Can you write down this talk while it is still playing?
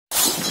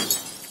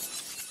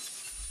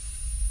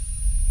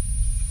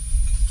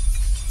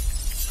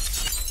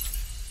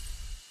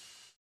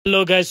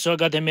Hello guys,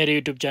 स्वागत है मेरे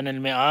यूट्यूब चैनल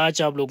में।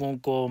 आज आप लोगों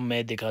को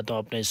मैं दिखाता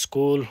हूँ अपने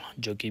स्कूल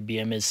जो कि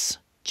बीएमएस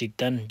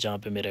चिकतन, जहाँ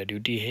पे मेरा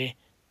ड्यूटी है।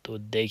 तो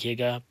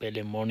देखिएगा,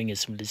 पहले मॉर्निंग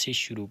असेंबली से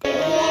शुरू करते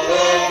हैं।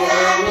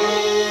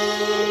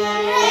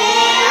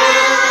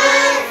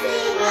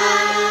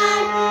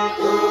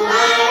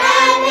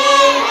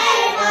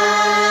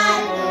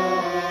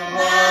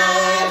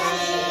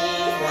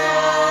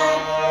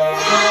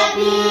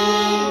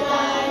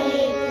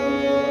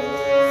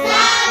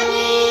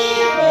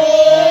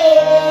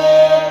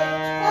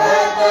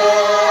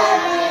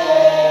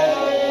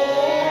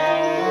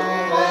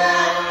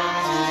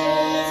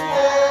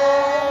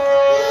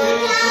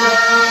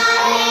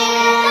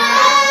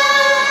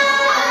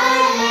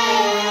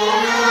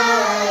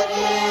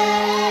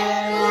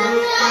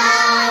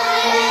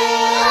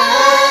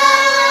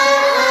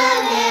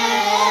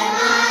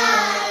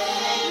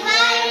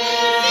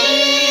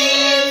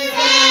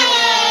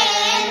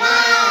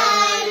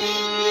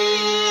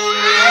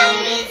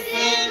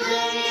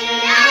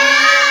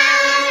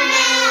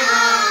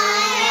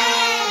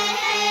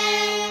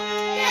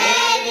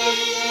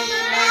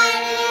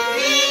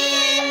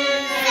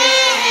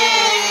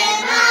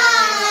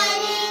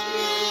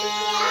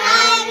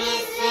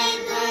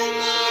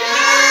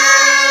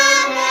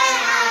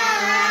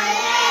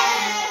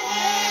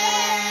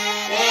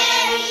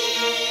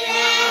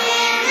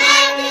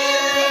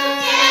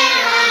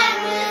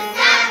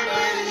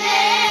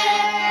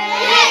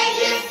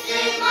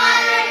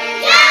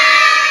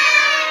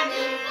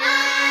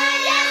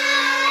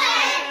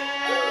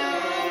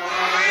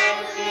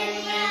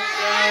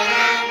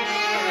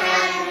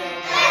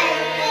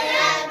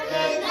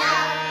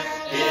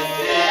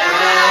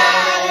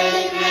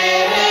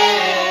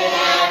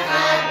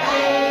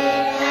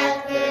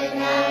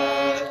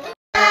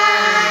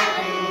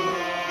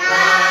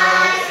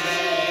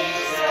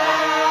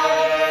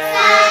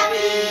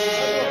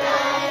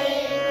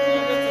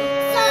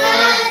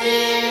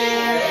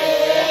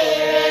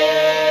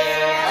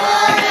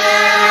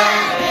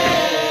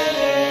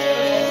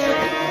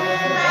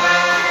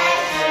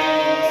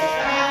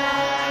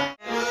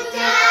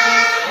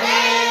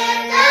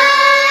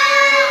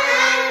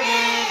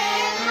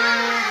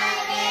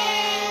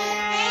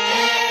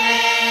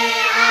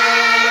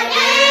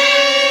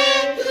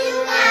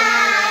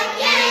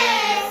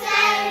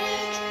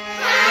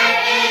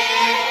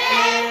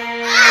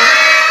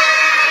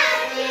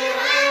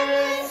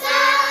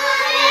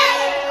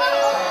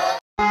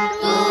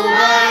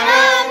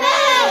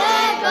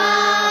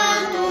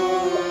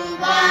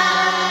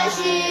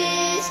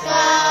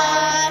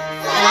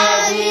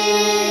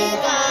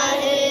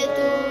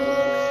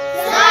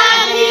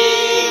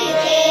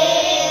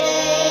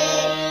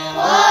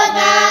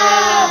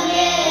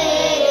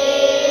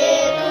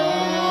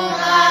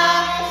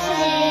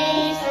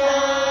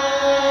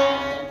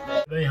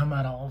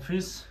 हमारा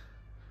ऑफिस,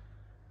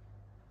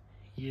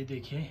 ये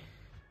देखिए,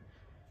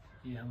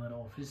 ये हमारा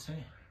ऑफिस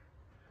है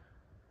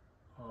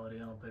और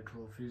यहाँ पे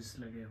ट्रॉफीज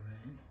लगे हुए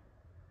हैं।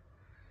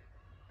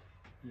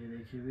 ये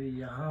देखिए भाई,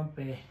 यहाँ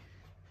पे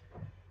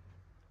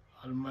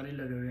अलमारी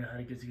लगे हुए हैं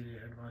हर किसी के लिए।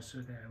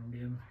 हेडमास्टर का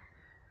एमडीएम,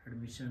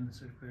 एडमिशन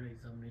सर्टिफिकेट,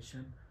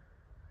 एग्जामिनेशन,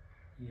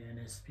 ये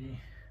एनएसपी,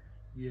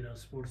 ये रहा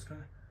स्पोर्ट्स का,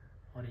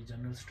 और ये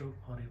जनरल स्टॉक,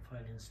 और ये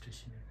फाइलिंग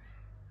स्टेशनरी।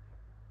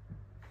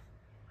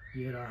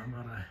 ये रहा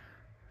हमारा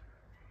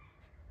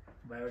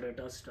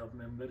बायोडाटा स्टाफ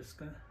मेंबर्स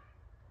का,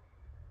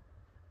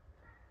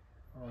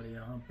 और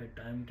यहाँ पे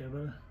टाइम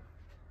टेबल,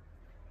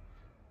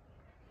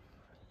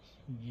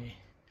 ये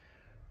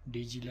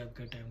डीजी लैब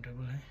का टाइम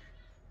टेबल है।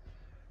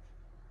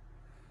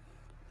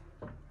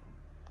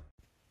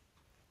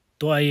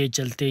 तो आइए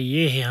चलते,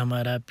 ये है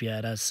हमारा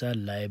प्यारा सा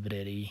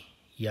लाइब्रेरी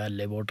या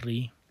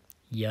लेबोरेटरी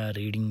या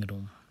रीडिंग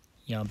रूम।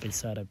 यहाँ पे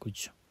सारा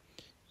कुछ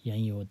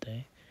यहीं होता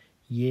है।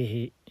 ये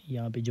है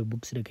यहाँ पे जो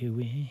बुक्स रखे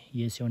हुए हैं,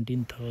 ये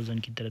 17,000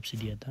 की तरफ से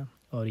दिया था।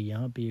 और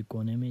यहाँ पे ये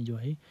कोने में जो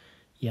है,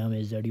 ये हमें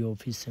एसडीओ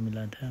ऑफिस से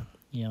मिला था।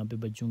 यहाँ पे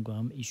बच्चों को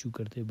हम इशू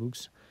करते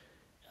बुक्स।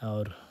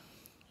 और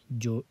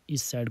जो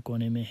इस साइड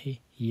कोने में है,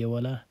 ये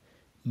वाला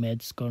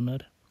मैथ्स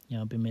कॉर्नर,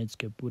 यहाँ पे मैथ्स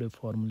के पूरे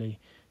फार्मूले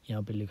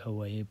यहाँ पे लिखा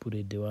हुआ है।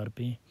 पूरे दीवार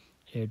पे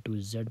A to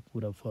Z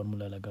पूरा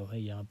फार्मूला लगा हुआ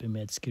है। यहाँ पे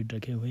मैथ्स किट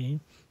रखे हुए हैं,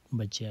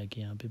 बच्चे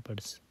आके यहाँ पे पढ़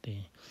सकते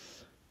हैं।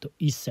 तो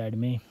इस साइड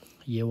में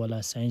ये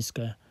वाला साइंस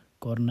का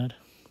कॉर्नर,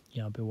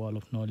 यहाँ पे वॉल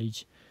ऑफ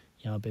नॉलेज,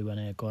 यहाँ पे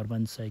बना है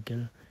कार्बन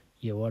साइकिल,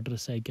 ये वाटर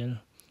साइकिल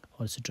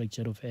और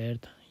स्ट्रक्चर ऑफ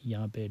अर्थ।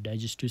 यहाँ पे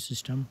डाइजेस्टिव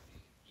सिस्टम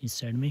इस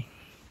साइड में।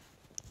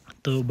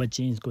 तो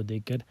बच्चे इसको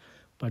देखकर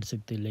पढ़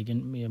सकते हैं,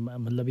 लेकिन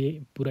मतलब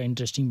ये पूरा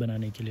इंटरेस्टिंग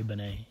बनाने के लिए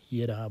बना है।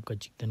 ये रहा आपका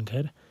चिकन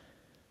घर,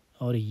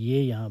 और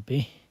ये यहाँ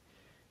पे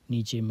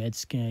नीचे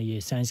मैथ्स के ये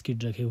साइंस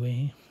किट रखे हुए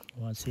हैं,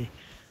 वहाँ से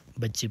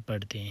बच्चे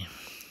पढ़ते हैं।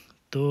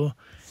 तो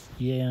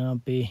ये यहाँ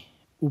पे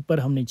ऊपर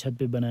हमने छत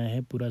पे बनाया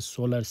है, पूरा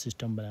सोलर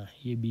सिस्टम बना है।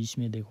 ये बीच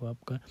में देखो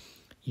आपका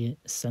ये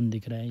सन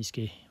दिख रहा है,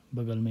 इसके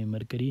बगल में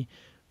मरकरी,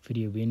 फिर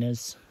ये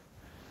वीनस,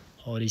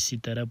 और इसी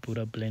तरह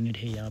पूरा प्लेनेट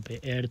है। यहाँ पे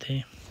अर्थ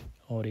है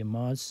और ये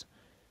मार्स,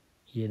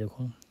 ये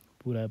देखो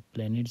पूरा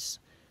प्लैनेट्स।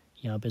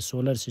 यहाँ पे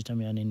सोलर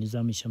सिस्टम यानी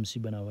निज़ाम शमसी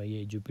बना हुआ है।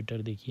 ये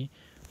जुपिटर देखिए,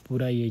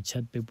 पूरा ये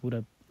छत पे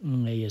पूरा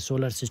ये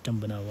सोलर सिस्टम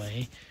बना हुआ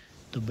है।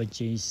 तो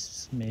बच्चे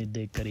इसमें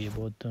देखकर ये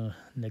बहुत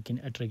लेकिन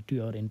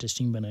अट्रैक्टिव और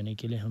इंटरेस्टिंग बनाने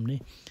के लिए हमने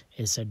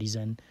ऐसा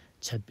डिज़ाइन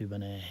छत पे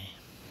बनाया है।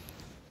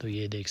 तो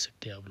ये देख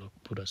सकते हैं आप लोग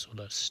पूरा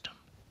सोलर सिस्टम,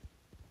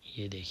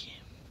 ये देखिए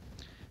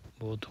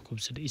बहुत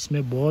खूबसूरत।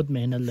 इसमें बहुत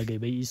मेहनत लगे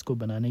भाई इसको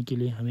बनाने के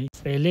लिए हमें।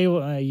 पहले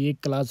ये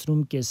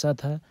क्लासरूम कैसा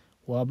था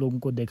वो आप लोगों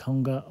को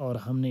दिखाऊंगा, और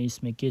हमने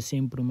इसमें कैसे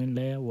इम्प्रूवमेंट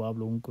लाया वो आप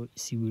लोगों को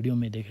इसी वीडियो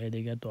में दिखाई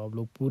देगा। तो आप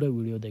लोग पूरा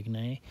वीडियो देखना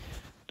है।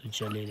 तो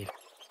चलिए देख।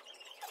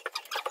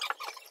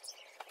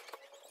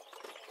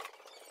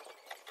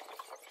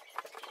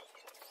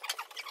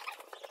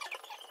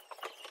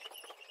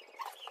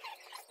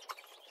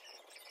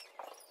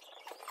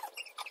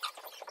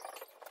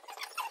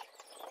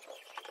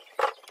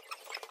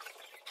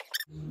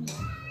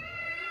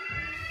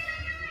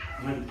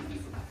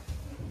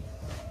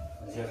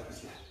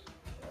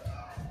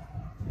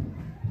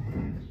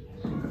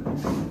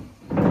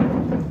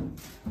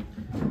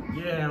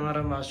 ये है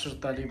हमारा master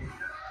Talib,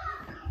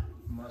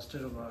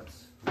 master of arts,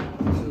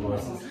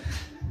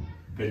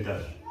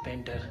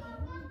 painter.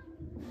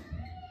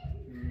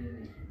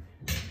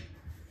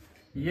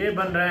 ये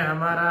बन रहा है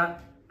हमारा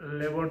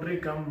लेबोरेटरी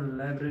कम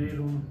लाइब्रेरी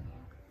रूम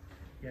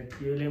या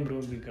केएलएम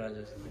रूम भी कहा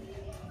जा सकता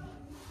है।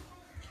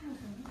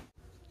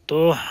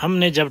 तो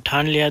हमने जब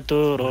ठान लिया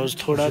तो रोज़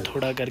थोड़ा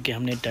थोड़ा करके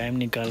हमने टाइम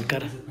निकाल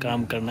कर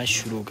काम करना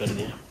शुरू कर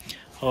दिया।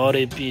 और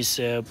इस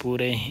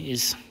पूरे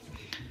इस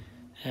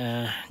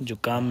जो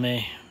काम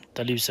में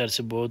तालिब सर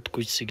से बहुत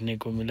कुछ सीखने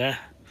को मिला।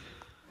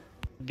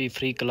 भी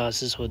फ्री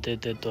क्लासेस होते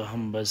थे तो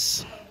हम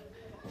बस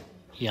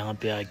यहाँ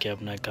पे आके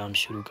अपना काम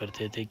शुरू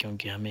करते थे,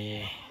 क्योंकि हमें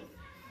ये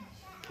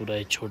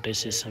पूरा छोटे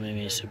से समय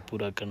में इसे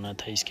पूरा करना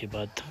था। इसके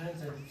बाद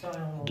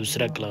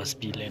दूसरा क्लास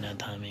भी लेना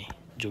था हमें,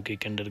 जो कि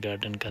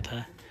किंडरगार्टन का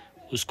था,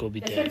 उसको भी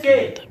तैयार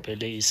करना था।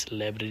 पहले इस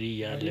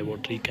लाइब्रेरी या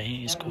लेबोरेटरी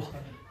कहीं इसको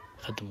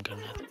ख़त्म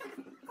करना था।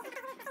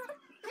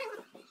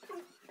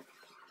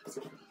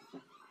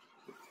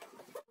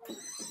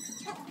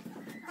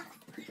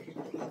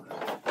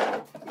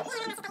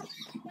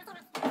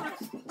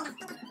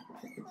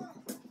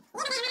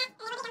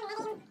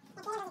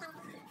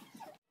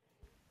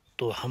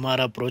 तो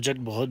हमारा प्रोजेक्ट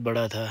बहुत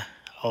बड़ा था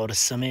और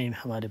समय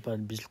हमारे पास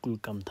बिल्कुल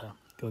कम था,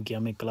 क्योंकि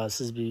हमें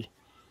क्लासेस भी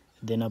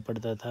देना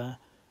पड़ता था,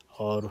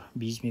 और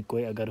बीच में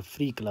कोई अगर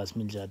फ्री क्लास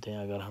मिल जाते हैं,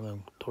 अगर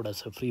हमें थोड़ा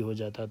सा फ्री हो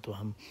जाता तो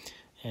हम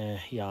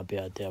यहाँ पे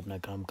आते अपना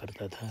काम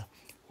करता था।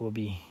 वो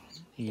भी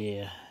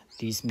ये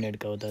 30 मिनट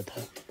का होता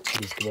था,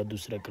 फिर इसके बाद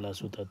दूसरा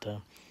क्लास होता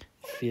था।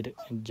 फिर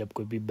जब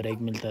कोई भी ब्रेक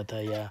मिलता था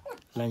या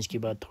लंच के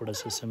बाद थोड़ा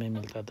सा समय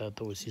मिलता था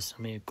तो उसी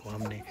समय को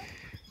हमने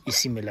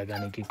इसी में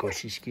लगाने की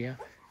कोशिश किया।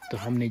 तो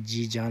हमने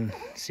जी जान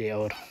से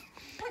और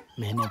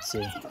मेहनत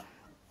से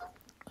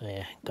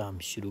काम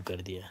शुरू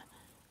कर दिया,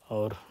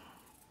 और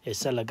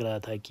ऐसा लग रहा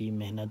था कि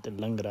मेहनत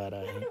लग रहा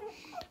है।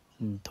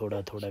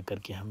 थोड़ा थोड़ा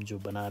करके हम जो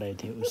बना रहे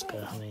थे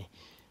उसका हमें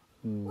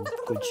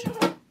कुछ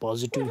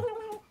पॉजिटिव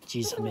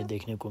चीज़ हमें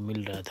देखने को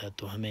मिल रहा था।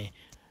 तो हमें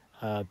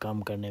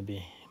काम करने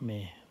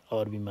में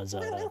और भी मज़ा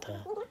आ रहा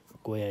था।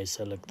 कोई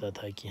ऐसा लगता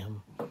था कि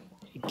हम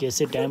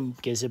कैसे टाइम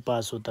कैसे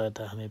पास होता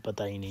था हमें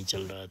पता ही नहीं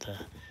चल रहा था।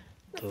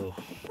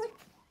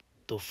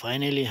 तो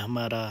फाइनली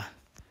हमारा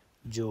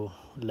जो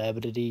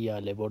लाइब्रेरी या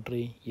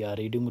लेबोरेटरी या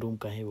रीडिंग रूम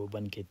का है वो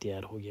बन के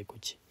तैयार हो गया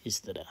कुछ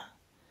इस तरह।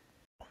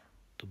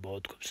 तो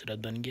बहुत खूबसूरत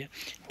बन गया।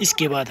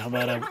 इसके बाद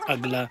हमारा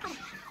अगला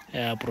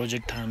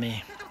प्रोजेक्ट था,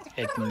 हमें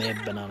एक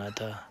मैप बनाना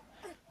था।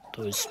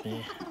 तो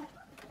इसमें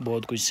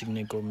बहुत कुछ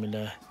सीखने को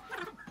मिला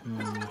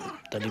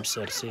तालिब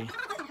सर से,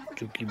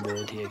 जो कि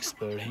बहुत ही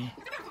एक्सपर्ट हैं।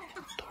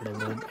 थोड़ा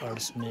बहुत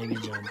आर्ट्स में भी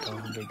जानता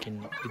हूँ,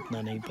 लेकिन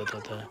इतना नहीं पता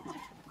था,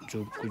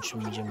 जो कुछ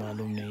मुझे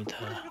मालूम नहीं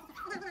था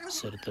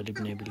सर तालिब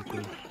ने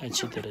बिल्कुल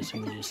अच्छी तरह से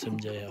मुझे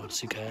समझाया और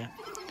सिखाया।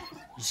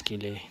 इसके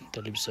लिए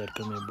तालिब सर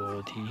का मैं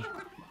बहुत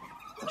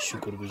ही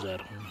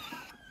शुक्रगुज़ार हूँ।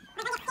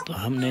 तो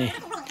हमने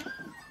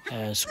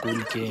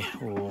स्कूल के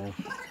वो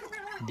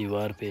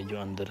दीवार पे जो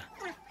अंदर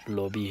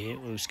लॉबी है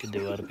उसके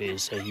दीवार पे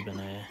ऐसा ही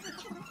बनाया,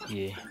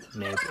 ये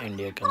मैप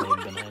इंडिया का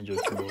मैप बनाया, जो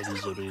कि बहुत ही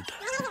ज़रूरी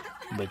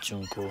था।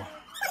 बच्चों को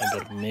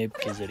अगर मैप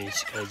के ज़रिए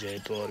सिखाया जाए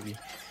तो और भी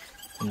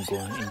उनको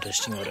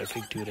इंटरेस्टिंग और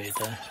इफेक्टिव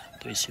रहता है।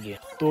 तो इसलिए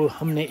तो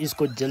हमने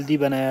इसको जल्दी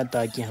बनाया,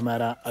 ताकि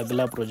हमारा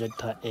अगला प्रोजेक्ट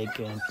था एक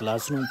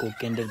क्लासरूम को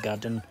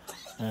किंडरगार्टन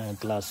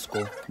क्लास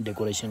को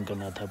डेकोरेशन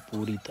करना था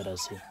पूरी तरह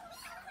से।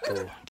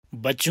 तो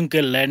बच्चों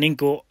के लर्निंग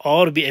को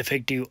और भी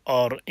इफ़ेक्टिव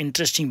और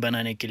इंटरेस्टिंग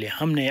बनाने के लिए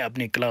हमने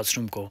अपने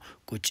क्लासरूम को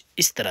कुछ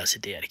इस तरह से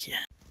तैयार किया।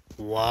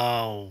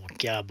 वाह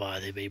क्या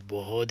बात है भाई,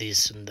 बहुत ही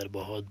सुंदर,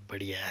 बहुत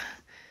बढ़िया।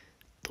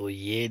 तो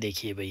ये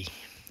देखिए भाई,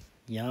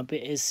 यहाँ पे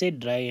ऐसे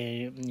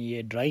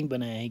ये ड्राइंग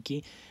बनाया है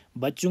कि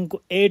बच्चों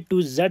को A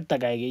to Z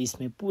तक आएगा।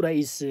 इसमें पूरा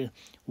इस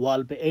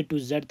वॉल पे A to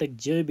Z तक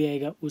जो भी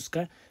आएगा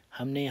उसका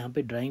हमने यहाँ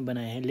पे ड्राइंग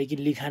बनाया है, लेकिन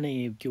लिखा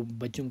नहीं है, क्यों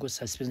बच्चों को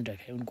सस्पेंस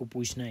रखा है, उनको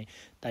पूछना है,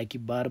 ताकि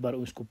बार बार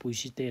उसको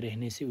पूछते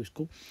रहने से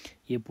उसको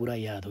ये पूरा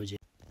याद हो जाए।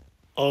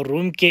 और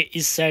रूम के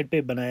इस साइड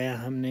पे बनाया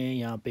हमने,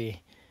 यहाँ पे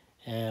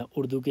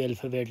उर्दू के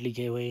अल्फ़ाबेट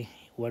लिखे हुए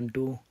 1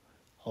 2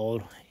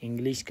 और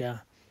इंग्लिश का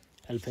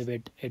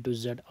अल्फ़ाबेट A to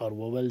Z और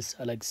वोवल्स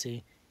अलग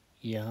से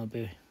यहाँ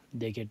पे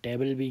देखिए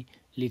टेबल भी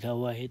लिखा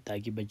हुआ है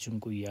ताकि बच्चों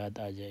को याद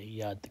आ जाए,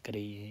 याद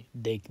करें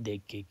देख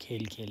देख के,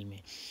 खेल खेल में।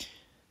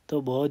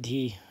 तो बहुत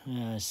ही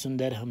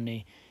सुंदर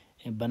हमने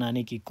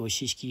बनाने की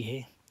कोशिश की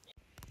है।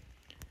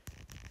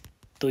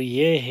 तो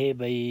ये है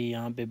भाई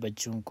यहाँ पे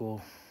बच्चों को,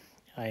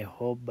 आई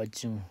होप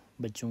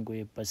बच्चों को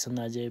ये पसंद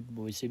आ जाए।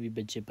 वैसे भी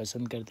बच्चे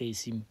पसंद करते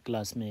इसी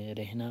क्लास में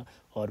रहना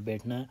और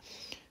बैठना।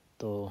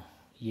 तो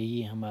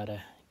यही हमारा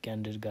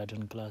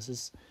किंडरगार्टन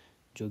क्लासेस,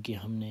 जो कि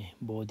हमने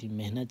बहुत ही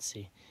मेहनत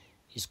से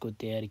इसको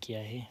तैयार किया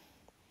है।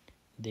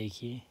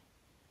 देखिए,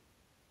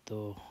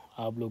 तो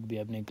आप लोग भी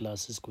अपने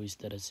क्लासेस को इस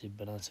तरह से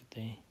बना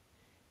सकते हैं।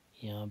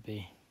 यहाँ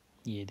पे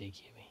ये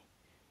देखिए भाई,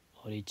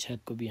 और ये छत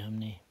को भी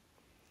हमने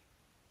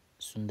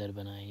सुंदर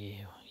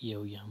बनाया। ये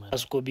हो गया हमारा।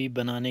 इसको भी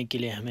बनाने के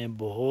लिए हमें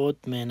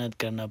बहुत मेहनत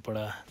करना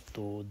पड़ा,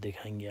 तो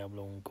दिखाएंगे आप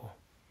लोगों को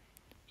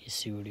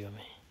इस वीडियो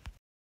में।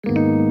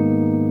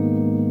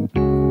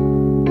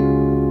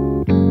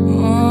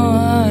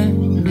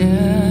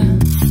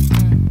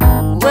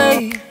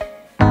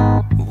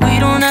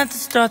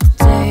 Start the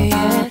day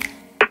yet.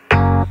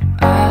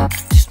 I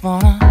just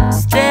wanna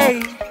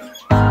stay,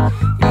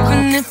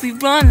 even if we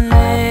run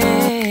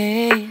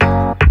late.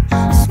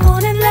 This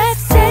morning,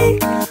 let's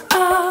take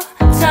our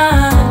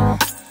time.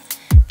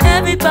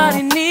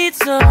 Everybody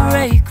needs a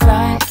break,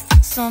 right?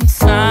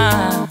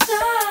 Sometimes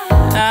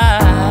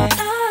I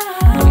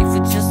wait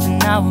for just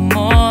an hour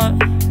more.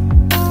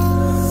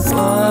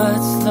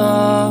 What's the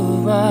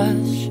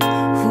rush?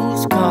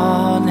 Who's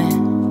calling?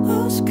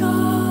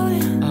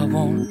 I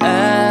won't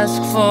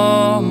ask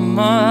for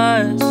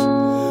much.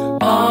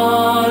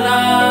 All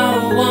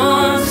I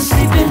want is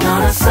sleeping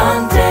on a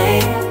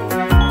Sunday.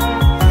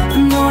 The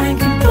morning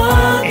can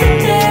put the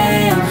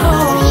day on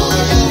hold.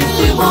 And if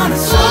we want a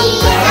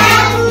Sunday,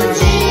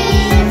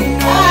 you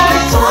know we can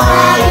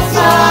pull it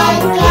from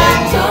the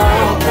window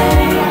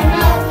pane.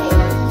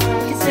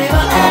 We can save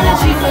our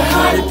energy for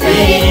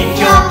holidays.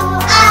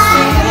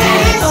 Stay a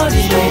minute or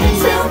just wait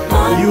until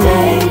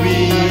Monday.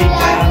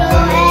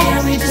 Can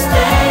we just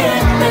stay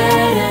in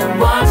bed and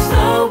watch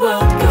the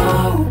world go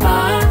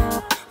by?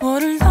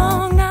 What a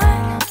long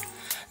night,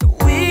 the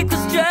week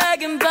was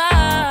dragging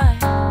by.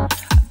 I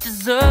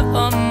deserve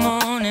a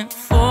morning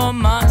for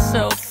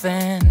myself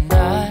and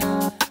I.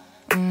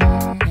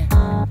 I'm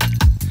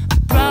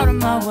proud of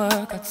my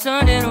work, I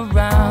turned it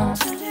around.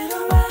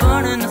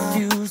 Burning the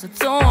fuse, I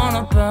don't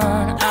wanna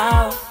burn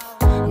out.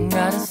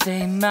 Gotta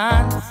stay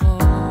mindful,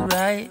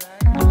 right?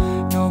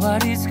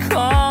 Nobody's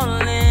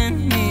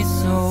calling me,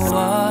 so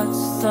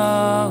what's the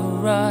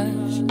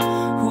rush?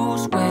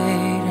 Who's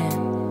waiting?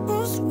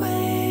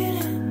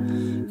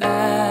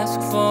 Ask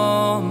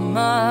for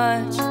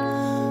much.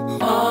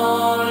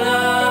 All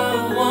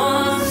I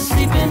want is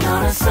sleeping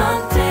on a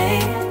Sunday.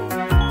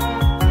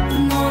 The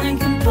morning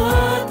can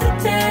put the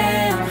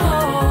day on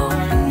hold.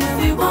 And if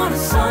we want a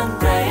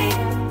Sunday,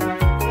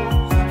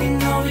 you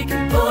know we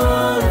can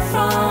pull it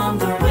from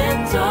the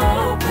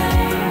window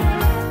pane.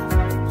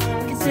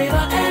 We can save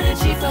our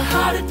energy for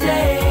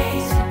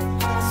holidays.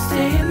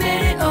 Stay a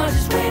minute or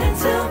just wait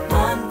until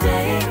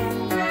Monday.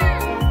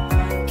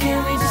 Can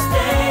we just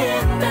stay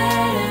in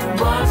bed and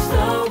watch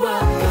the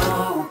world go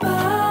by?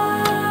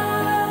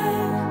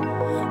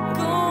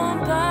 Go on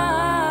by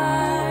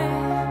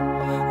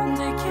and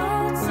take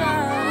your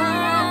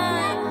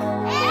time.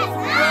 Roll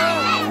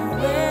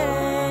away.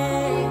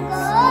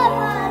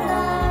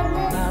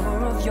 Power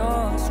of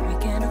yours we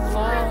can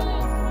afford.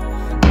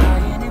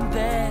 Lying in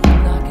bed,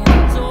 knocking the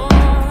door.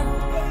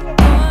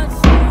 What's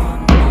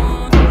one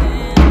more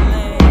than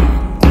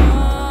laying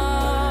down?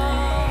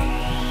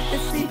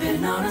 It's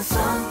sleeping on a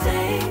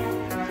Sunday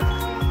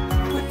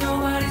when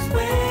nobody's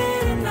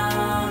waiting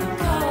on a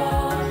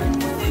call.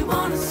 And if we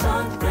want a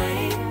Sunday,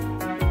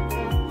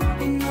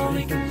 you know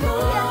we can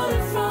pull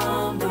it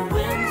from the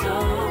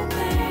window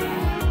pane.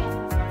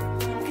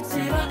 We can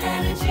save our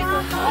energy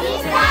for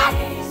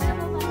holidays.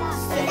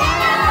 Stay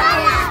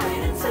out,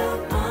 wait until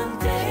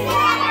Monday.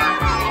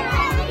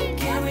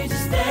 Can we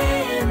just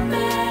stay in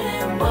bed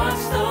and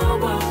watch the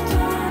world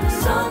turn to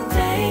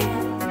Sunday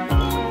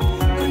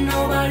when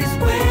nobody's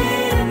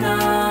waiting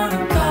on a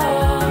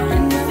call?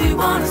 And if we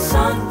want a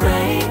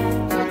Sunday,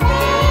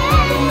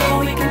 you know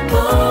we can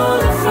pull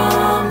it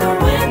from the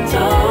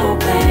window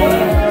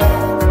pane.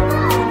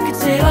 We can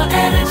save our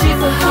energy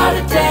for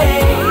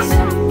holidays.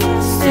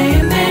 Stay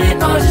a minute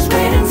or just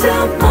wait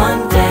until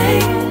Monday.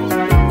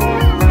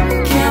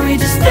 Can we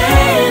just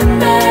stay in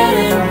bed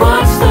and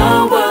watch the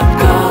world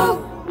go?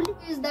 Who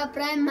is the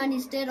Prime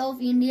Minister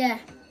of India?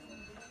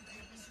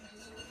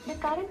 The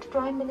current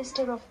Prime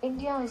Minister of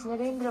India is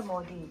Narendra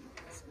Modi.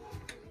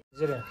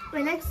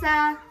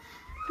 Alexa,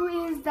 who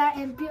is the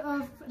MP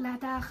of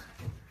Ladakh?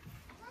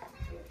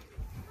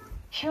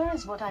 Here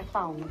is what I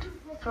found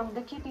from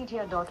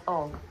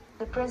wikipedia.org.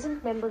 The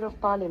present Member of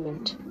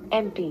Parliament,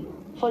 MP,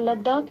 for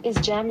Ladakh is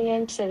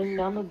Jamiang Sarang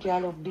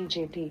Namagyal of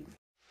BJP.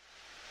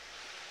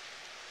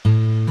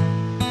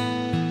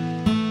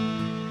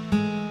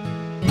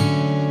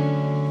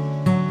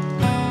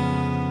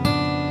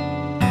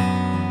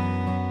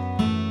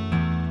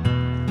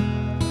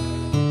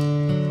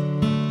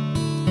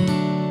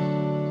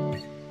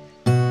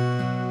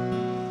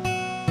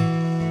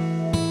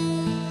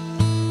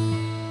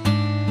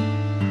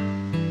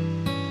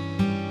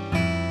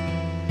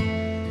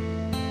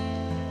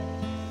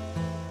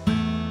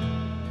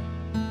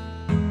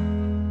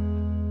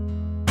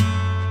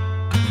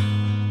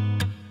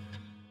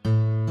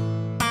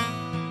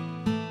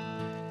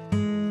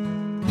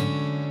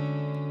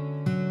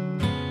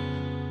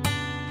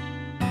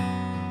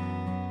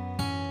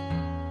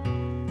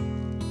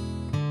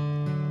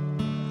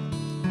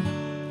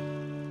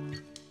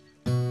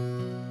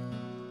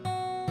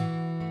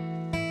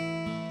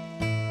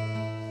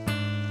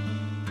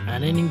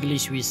 And in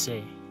English we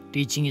say,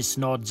 teaching is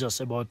not just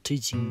about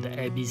teaching the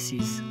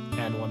ABCs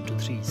and 1 2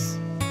 3s.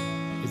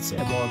 It's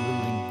about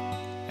building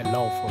a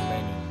love for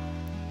learning.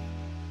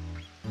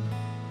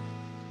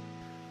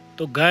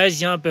 तो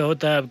guys यहाँ पे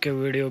होता है आपके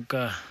video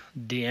का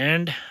the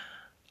end.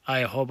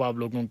 I hope आप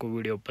लोगों को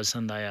वीडियो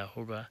पसंद आया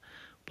होगा।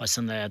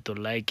 पसंद आया तो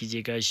लाइक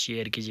कीजिएगा,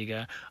 शेयर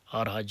कीजिएगा,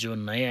 और हाँ जो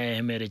नए आए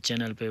हैं मेरे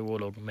चैनल पे वो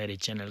लोग मेरे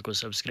चैनल को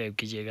सब्सक्राइब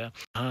कीजिएगा।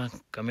 हाँ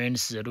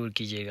कमेंट्स ज़रूर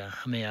कीजिएगा,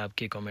 हमें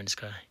आपके कमेंट्स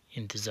का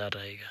इंतज़ार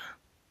रहेगा।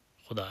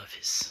 खुदा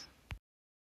हाफिज़।